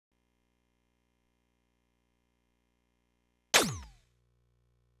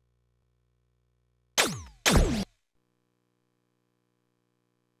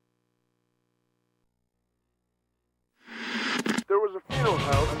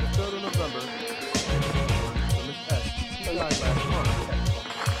funeral held on the 3rd of November for Miss S. She died last month.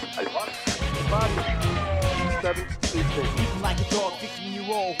 The body 7 sleep station. Eating like a dog,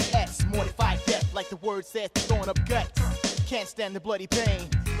 15-year-old S. Mortified death, like the word says, throwing up guts. Can't stand the bloody pain.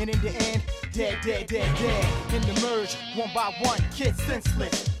 And in the end, dead, dead, dead, dead. In the merge, one by one, kids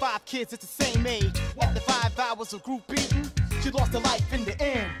senseless. 5 kids at the same age. After 5 hours of group beating, she lost her life in the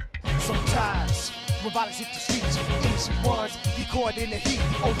end. Sometimes, when violence hit the streets, innocent ones get caught in the heat.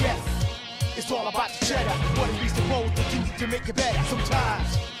 Oh yes, it's all about the cheddar. What it means to roll to do to make it better.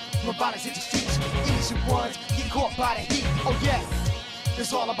 Sometimes, when violence hit the streets, innocent ones get caught by the heat. Oh yes,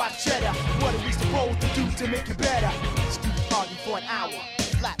 it's all about the cheddar. What it means to roll to do to make it better. Students argue for an hour,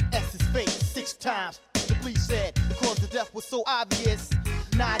 slap S's face 6 times. The police said the cause of death was so obvious,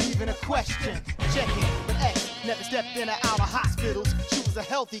 not even a question. Checking, but X never stepped in or out of hospitals. She was a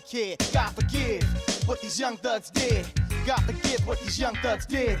healthy kid. God forgive what these young thugs did. God forgive what these young thugs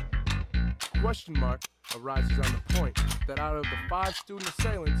did. Question mark arises on the point that out of the 5 student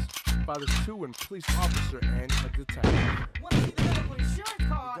assailants, fathers 2 and police officer and a detective. Want to see the medical insurance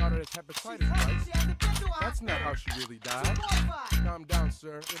card? The daughter has hepatitis, right? That's not how she really died. Calm down,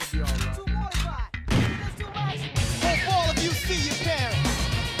 sir. It'll be all right. Too mortified. That's too much. Hope all of you see your parents.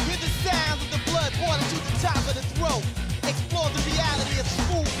 Hear the sounds of the blood pouring to the top of the throat. Explore the reality of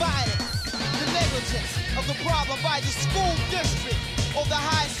school violence. The negligence of the problem by the school district or the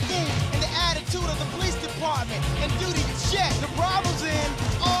high school and the attitude of the police department and duty to check. The problem's in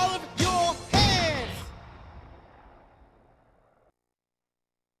all of your hands.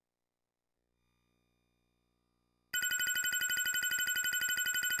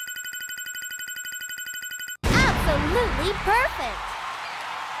 Absolutely perfect!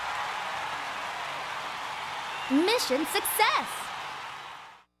 Mission success!